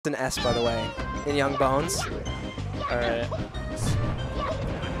an S, by the way, in Young Bones. All right.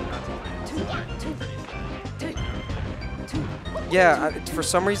 Yeah, for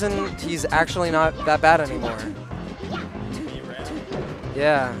some reason, he's actually not that bad anymore.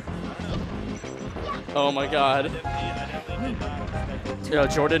 Yeah. Oh my God. Yo,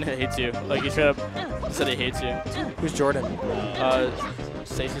 Jordan hates you. Like, he straight up said he hates you. Who's Jordan?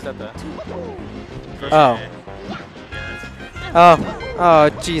 Stacy's at the. Oh. Oh,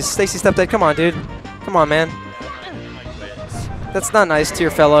 jeez. Stacy Stepdad, come on, dude. Come on, man. That's not nice to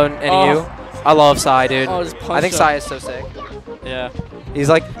your fellow NEU. I love Sai, dude. I think Sai is so sick. Yeah. He's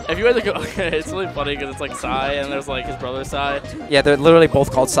like... If you had to go... Okay, it's really funny because it's like Sai and there's like his brother Sai. Yeah, they're literally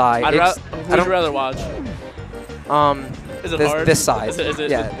both called Sai. Who would you rather watch? Is it hard? This side. Is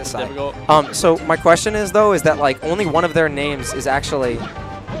it yeah, this side. Difficult? So my question is, though, is that like only one of their names is actually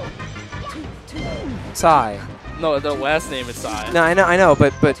Sai. No, the last name is Sai. No, I know,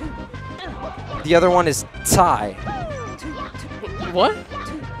 but the other one is Tai. What?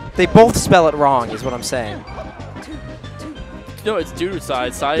 They both spell it wrong, is what I'm saying. No, it's Dudu Sai.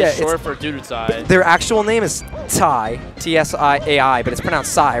 Sai is short for Dudu Sai. Their actual name is Tai, T-S-I-A-I, but it's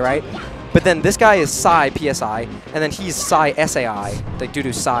pronounced Sai, right? But then this guy is Sai, PSI, and then he's Sai, S-A-I, like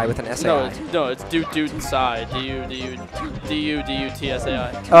Dudu Sai with an S-A-I. No, it's Dudu Sai,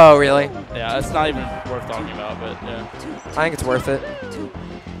 D-U-D-U-T-S-A-I. Oh, really? Yeah, it's not even worth talking about, but yeah. I think it's worth it.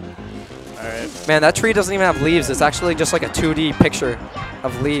 All right. Man, that tree doesn't even have leaves. It's actually just like a 2D picture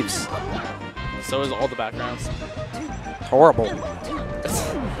of leaves. So is all the backgrounds. Horrible.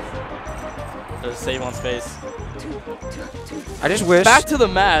 There's save on space. I just wish. Back to the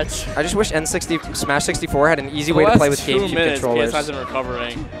match. I just wish Smash 64 had an easy way to play with GameCube controllers. PSI's in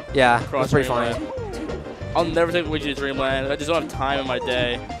recovering. Yeah, that's pretty funny. I'll never take Luigi to Dreamland. I just don't have time in my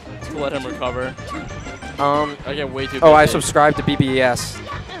day to let him recover. I get way too busy. Oh, I subscribed to BBES.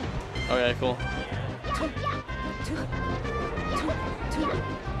 Okay, cool.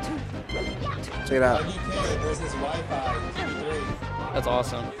 Check it out. That's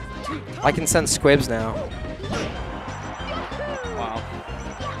awesome. I can send squibs now. Wow.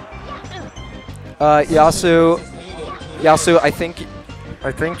 Yasu, I think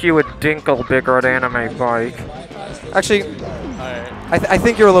you would dinkle BigRedAnimeBike. Actually, I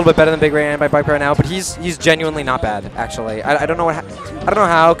think you're a little bit better than BigRedAnimeBike right now, but he's genuinely not bad. Actually, I don't know I don't know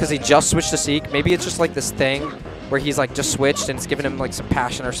how, because he just switched to Seek. Maybe it's just like this thing where he's like just switched and it's giving him like some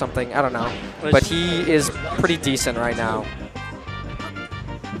passion or something. I don't know, but he is pretty decent right now.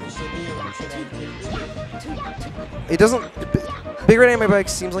 He doesn't. BigRedAnimeBike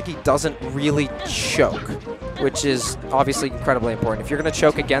seems like he doesn't really choke, which is obviously incredibly important. If you're gonna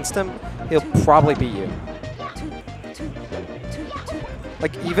choke against him, he'll probably beat you.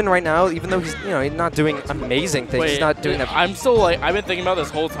 Like even right now, even though he's he's not doing amazing things, he's not doing. I'm still like I've been thinking about this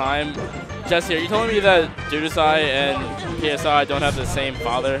whole time. Jesse, are you telling me that Dudusai and PSI don't have the same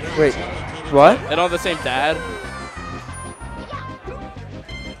father? Wait, what? They don't have the same dad?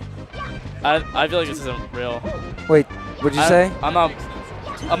 I feel like this isn't real. Wait, what'd you say? I'm not.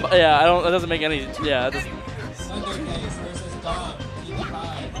 Yeah, I don't. That doesn't make any. Yeah.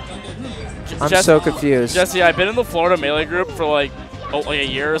 I'm so confused. Jesse, I've been in the Florida Melee group for like a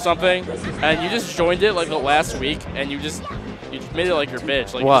year or something, and you just joined it like the last week, and you made it like your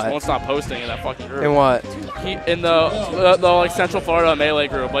bitch. Like, what? You just won't stop posting in that fucking group. In what? In the like Central Florida Melee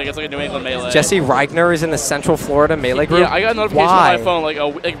group. Like it's like a New England Melee. Jesse Reigner is in the Central Florida Melee group? Yeah, I got a notification Why? on my phone like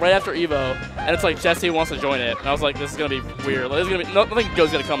right after Evo, and it's like Jesse wants to join it. And I was like, this is gonna be weird. Like, this is gonna be nothing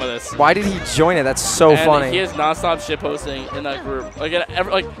good's gonna come of this. Why did he join it? That's so funny. He has nonstop shit posting in that group. Like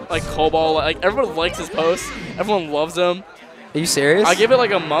Cobalt, like everyone likes his posts. Everyone loves him. Are you serious? I give it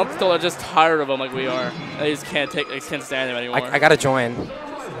like a month till they're just tired of him like we are. And they just can't stand him anymore. I gotta join.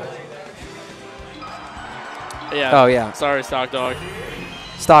 Yeah. Oh yeah. Sorry, Stock Dog.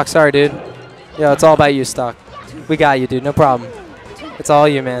 Stock, sorry, dude. Yo, it's all about you, Stock. We got you, dude. No problem. It's all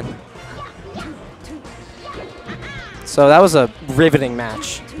you, man. So that was a riveting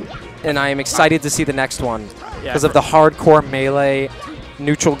match, and I am excited to see the next one because of the hardcore melee,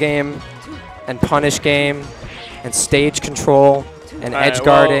 neutral game, and punish game, and stage control, and edge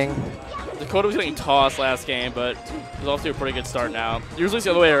guarding. Well, Dakota was getting tossed last game, but he's off to a pretty good start now. Usually it's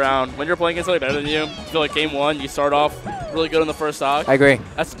the other way around. When you're playing against somebody better than you, I feel like game one, you start off really good on the first stock. I agree.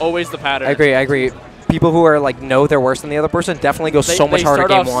 That's always the pattern. I agree. People who are like know they're worse than the other person definitely go so much harder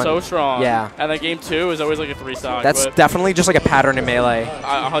game one. They start off so strong. Yeah. And then game two is always like a 3-stock. That's definitely just like a pattern in melee.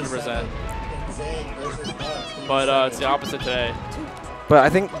 100%. But it's the opposite today. But I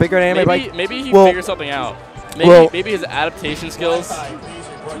think BigRedAnimeBike. Maybe he figures something out. Maybe his adaptation skills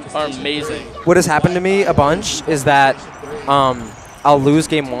are amazing. What has happened to me a bunch is that I'll lose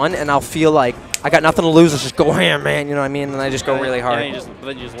game 1, and I'll feel like I got nothing to lose. Let's just go ham, man. You know what I mean? And I just go really hard. And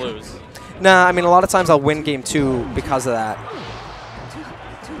then you just lose. Nah, I mean, a lot of times I'll win game 2 because of that.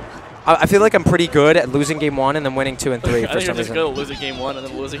 I feel like I'm pretty good at losing game 1 and then winning 2 and 3 for some reason. I think you're just good at losing game 1 and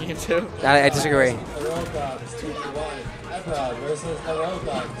then losing game 2. I disagree.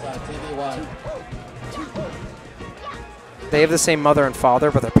 They have the same mother and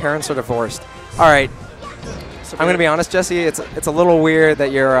father, but their parents are divorced. All right. I'm going to be honest, Jesse. It's a little weird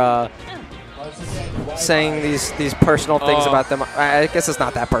that you're saying these personal things about them. I guess it's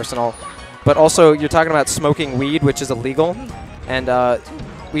not that personal. But also, you're talking about smoking weed, which is illegal. And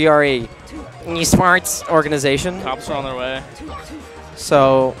we are a esports organization. Cops are on their way.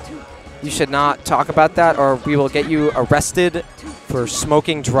 So you should not talk about that, or we will get you arrested for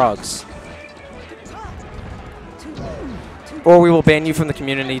smoking drugs. Or we will ban you from the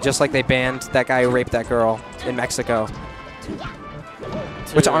community, just like they banned that guy who raped that girl in Mexico.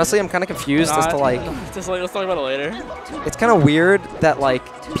 Dude, which honestly, I'm kind of confused as to like. Just like, let's talk about it later. It's kind of weird that like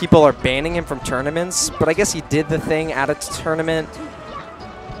people are banning him from tournaments, but I guess he did the thing at a tournament.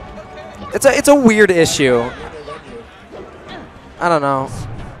 It's a weird issue. I don't know.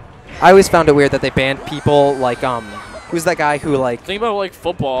 I always found it weird that they banned people like who's that guy who like. Think about like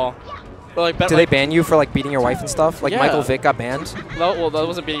football. Like, do they ban you for like beating your wife and stuff? Like Michael Vick got banned? No, well, that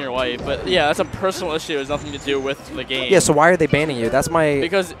wasn't beating your wife, but yeah, that's a personal issue. It has nothing to do with the game. Yeah, so why are they banning you? That's my.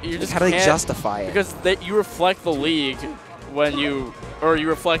 Because you just how do they justify it? Because you reflect the league when you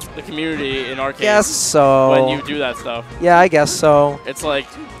reflect the community in our case. Yes, so. When you do that stuff. Yeah, I guess so. It's like.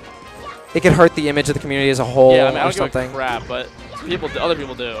 It could hurt the image of the community as a whole. Yeah, I mean, I or don't something. give a crap, but other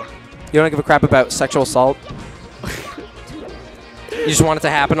people do. You don't give a crap about sexual assault? You just want it to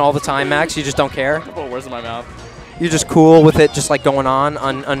happen all the time, Max? You just don't care? Put words in my mouth. You're just cool with it just like going on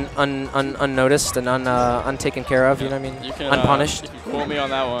unnoticed and untaken care of, you know what I mean? You can, unpunished. You can quote me on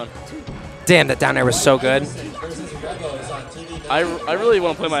that one. Damn, that down air was so good. I really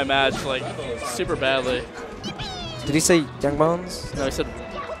want to play my match like super badly. Did he say Young Bones? No, he said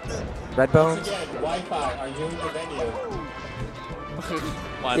Red Bones? Wi-Fi, are you in the venue?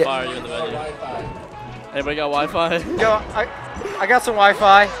 Wi-Fi, are you in the venue? Anybody got Wi-Fi? Yo, I got some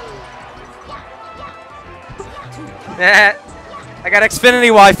Wi-Fi. I got Xfinity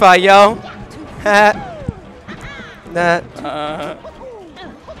Wi-Fi, yo.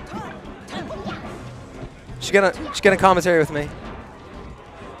 She's gonna commentary with me.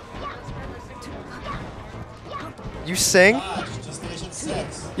 You sing?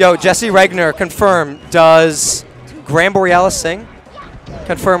 Yo, Jesse Regner, confirm. Does Graham Borealis sing?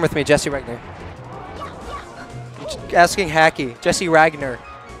 Confirm with me, Jesse Regner. Asking Hacky, Jesse Ragnar.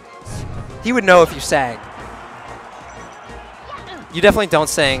 He would know if you sang. You definitely don't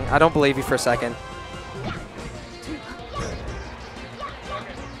sing. I don't believe you for a second.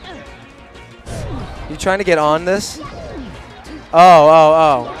 You trying to get on this?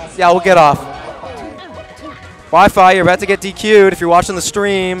 Oh. Yeah, we'll get off. Wi-Fi, you're about to get DQ'd if you're watching the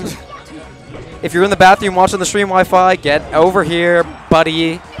stream. If you're in the bathroom watching the stream Wi-Fi, get over here,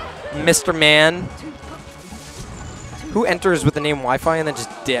 buddy, Mr. Man. Who enters with the name Wi-Fi and then just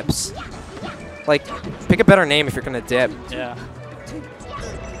dips? Like, pick a better name if you're going to dip. Yeah.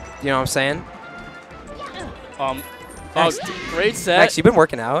 You know what I'm saying? Great set. Max, you've been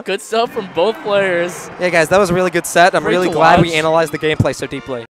working out. Good stuff from both players. Yeah, guys, that was a really good set. I'm really glad we analyzed the gameplay so deeply.